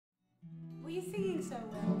sing so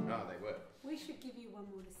well. Oh, they were. We should give you one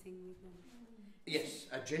more to sing with them. Yes,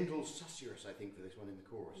 a gentle susurrus, I think, for this one in the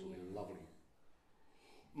chorus will be lovely.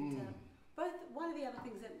 One of the other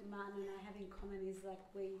things that Martin and I have in common is like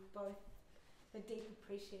we both a deep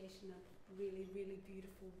appreciation of really, really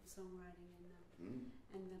beautiful songwriting,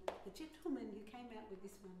 and the gentleman who came out with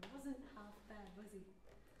this one wasn't half bad, was he?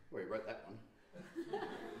 Well, he wrote that one,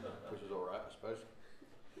 which is all right, I suppose.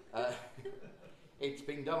 It's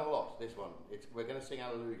been done a lot, this one. We're going to sing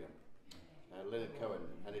Hallelujah, Leonard Cohen,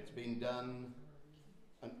 and it's been done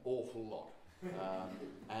an awful lot,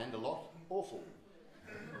 and a lot awful.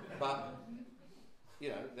 But, you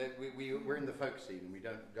know, we're in the folk scene and we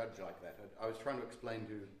don't judge like that. I was trying to explain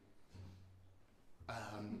to, I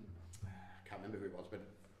can't remember who it was, but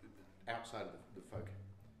outside of the folk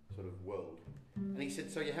sort of world. And he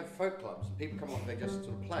said, so you have folk clubs and people come along, they just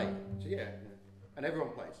sort of play. So yeah, and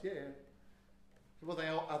everyone plays, yeah. So, well,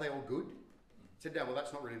 are they all good? He said, no, well,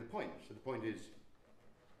 that's not really the point. So the point is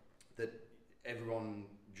that everyone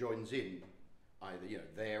joins in, either, you know,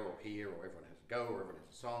 there or here, or everyone has a go, or everyone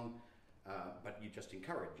has a song, but you just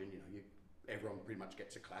encourage, and, you know, everyone pretty much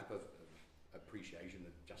gets a clap of appreciation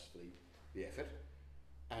of just the effort.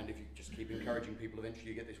 And if you just keep encouraging people, eventually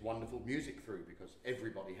you get this wonderful music through, because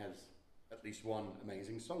everybody has at least one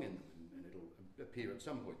amazing song in them, and it'll appear at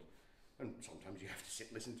some point. And sometimes you have to sit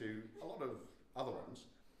and listen to a lot of other ones,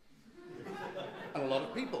 and a lot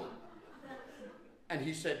of people. And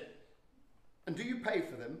he said, and do you pay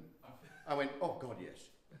for them? I went, oh God, yes.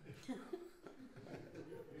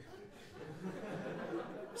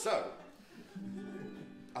 So,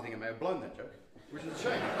 I think I may have blown that joke, which is a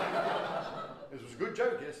shame. This was a good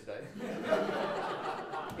joke yesterday.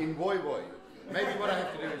 In Woy Woy. Maybe what I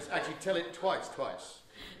have to do is actually tell it twice.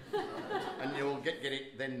 And you'll get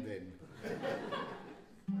it then.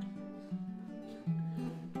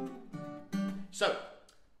 So,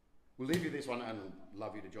 we'll leave you this one, and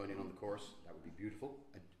love you to join in on the chorus. That would be beautiful.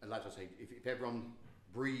 And like I say, if everyone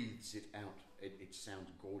breathes it out, it sounds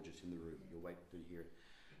gorgeous in the room. You'll wait till you hear it.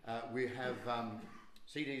 We have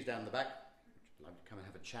CDs down the back. I'd like to come and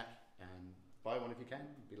have a chat and buy one if you can.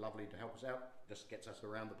 It'd be lovely to help us out. Just gets us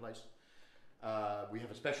around the place. We have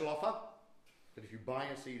a special offer that if you buy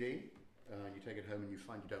a CD, you take it home and you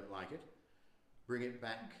find you don't like it, bring it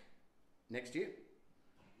back next year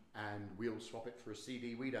and we'll swap it for a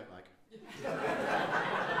CD we don't like.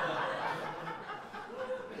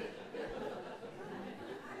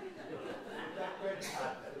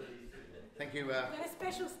 Thank you. We've got a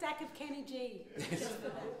special stack of Kenny G. Just for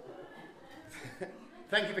that.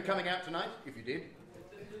 Thank you for coming out tonight, if you did.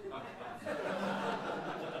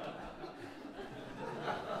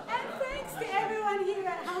 And thanks to everyone here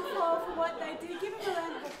at Humfall for what they do. Give them a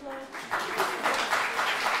round of applause.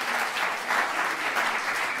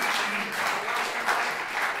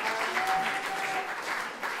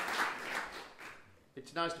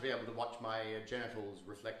 It's nice to be able to watch my genitals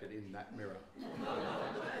reflected in that mirror.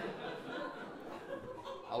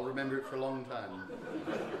 I'll remember it for a long time.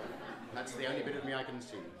 That's the only bit of me I can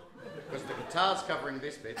see. Because the guitar's covering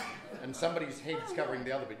this bit, and somebody's head's covering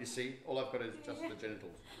the other bit, you see? All I've got is just the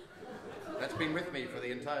genitals. That's been with me for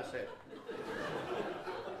the entire set.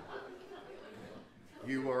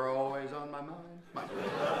 You were always on my mind. Pretty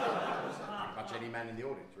much any man in the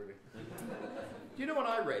audience, really. Do you know what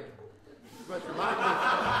I read? Most remarkable.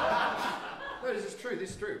 No, this is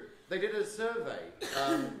true. They did a survey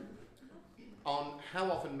on how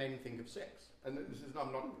often men think of sex. And this is not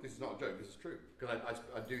a joke, this is true. Because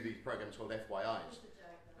I do these programs called FYIs.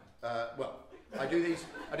 I do these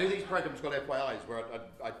programs called FYIs where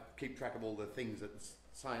I keep track of all the things that the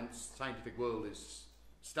scientific world is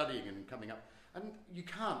studying and coming up. And you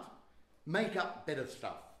can't make up better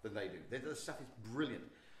stuff than they do. Their stuff is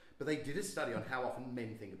brilliant. But they did a study on how often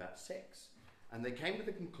men think about sex. And they came to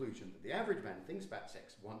the conclusion that the average man thinks about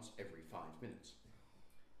sex once every 5 minutes.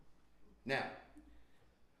 Now,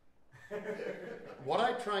 what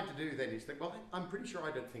I tried to do then is think, well, I'm pretty sure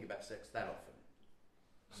I don't think about sex that often.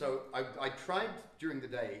 So I tried during the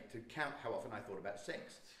day to count how often I thought about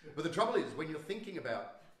sex. But the trouble is, when you're thinking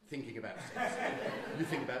about sex, you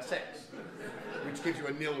think about sex, which gives you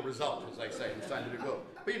a nil result, as they say in the scientific world.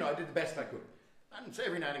 But, you know, I did the best I could. And so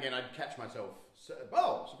every now and again I'd catch myself,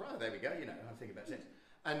 oh, surprise, there we go, you know, I'm thinking about sex.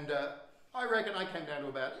 And I reckon I came down to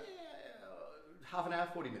about half an hour,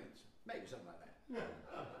 40 minutes, maybe something like that.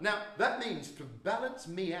 Now, that means to balance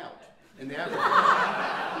me out in the average,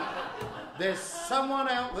 there's someone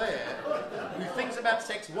out there who thinks about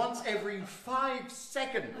sex once every 5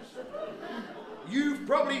 seconds. You've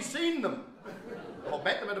probably seen them, or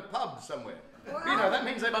met them at a pub somewhere. You know, that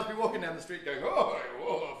means they must be walking down the street going, oh,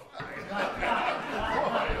 woof.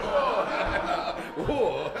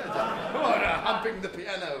 the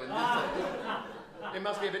piano. And it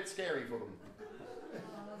must be a bit scary for them.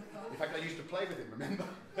 In fact, I used to play with him, remember?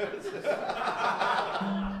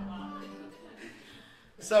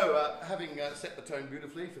 So, having set the tone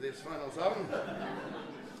beautifully for this final song,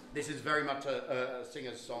 this is very much a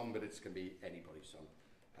singer's song, but it can be anybody's song.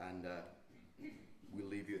 And we'll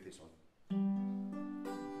leave you with this one.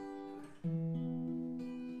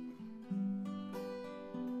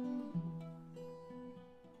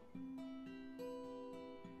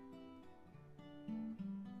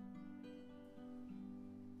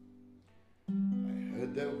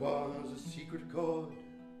 There was a secret chord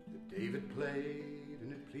that David played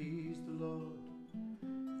and it pleased the Lord.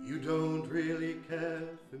 You don't really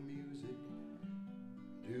care for music,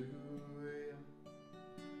 do you?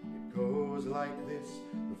 It goes like this: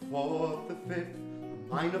 the fourth, the fifth, the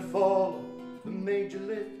minor fall, the major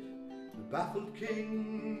lift, the baffled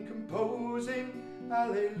king composing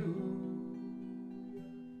Alleluia,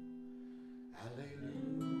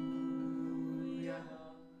 Alleluia,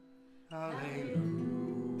 Alleluia.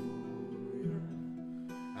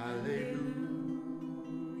 Hallelujah,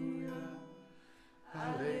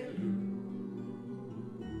 hallelujah.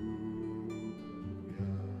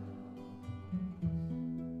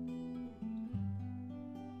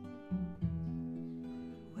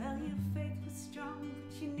 Well, your faith was strong,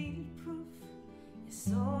 but you needed proof. You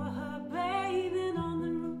saw her bathing on the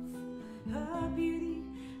roof, her beauty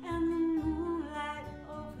and the moonlight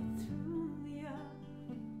overthrew you.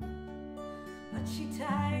 But she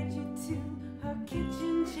tied you to her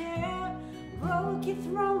kitchen chair, broke your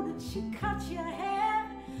throne and she cut your hair.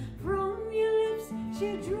 From your lips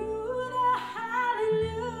she drew the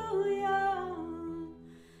hallelujah.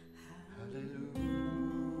 Hallelujah,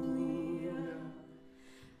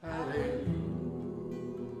 hallelujah,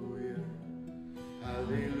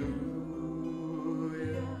 hallelujah,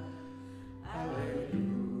 hallelujah.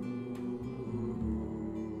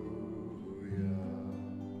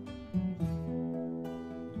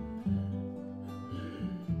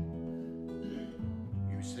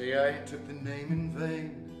 Say I took the name in vain.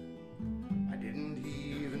 I didn't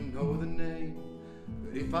even know the name.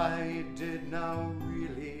 But if I did now,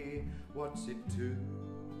 really, what's it to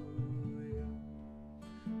you?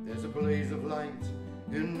 There's a blaze of light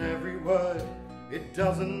in every word. It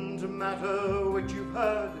doesn't matter what you've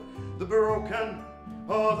heard, the broken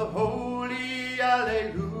or the holy.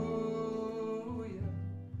 Alleluia,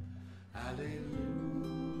 alleluia,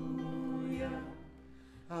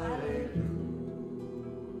 alleluia.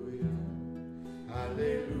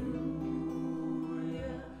 Hallelujah,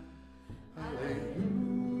 hallelujah.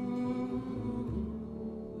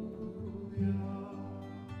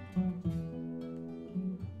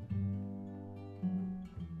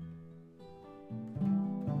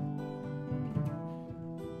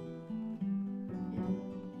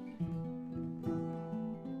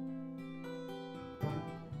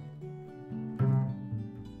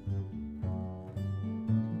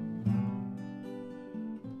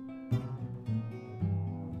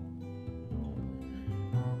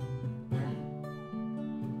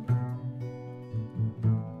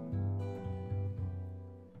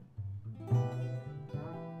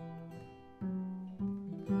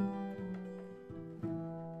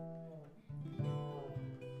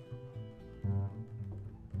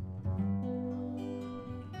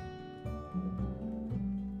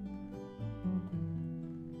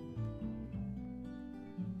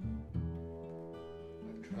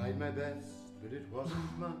 Tried my best, but it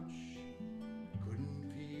wasn't much. Couldn't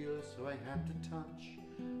feel, so I had to touch.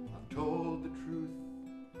 I've told the truth,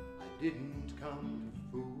 I didn't come to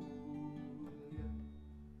fool you.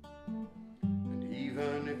 And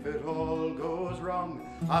even if it all goes wrong,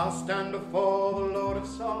 I'll stand before the Lord of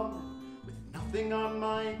Song with nothing on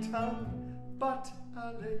my tongue but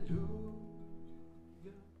Alleluia.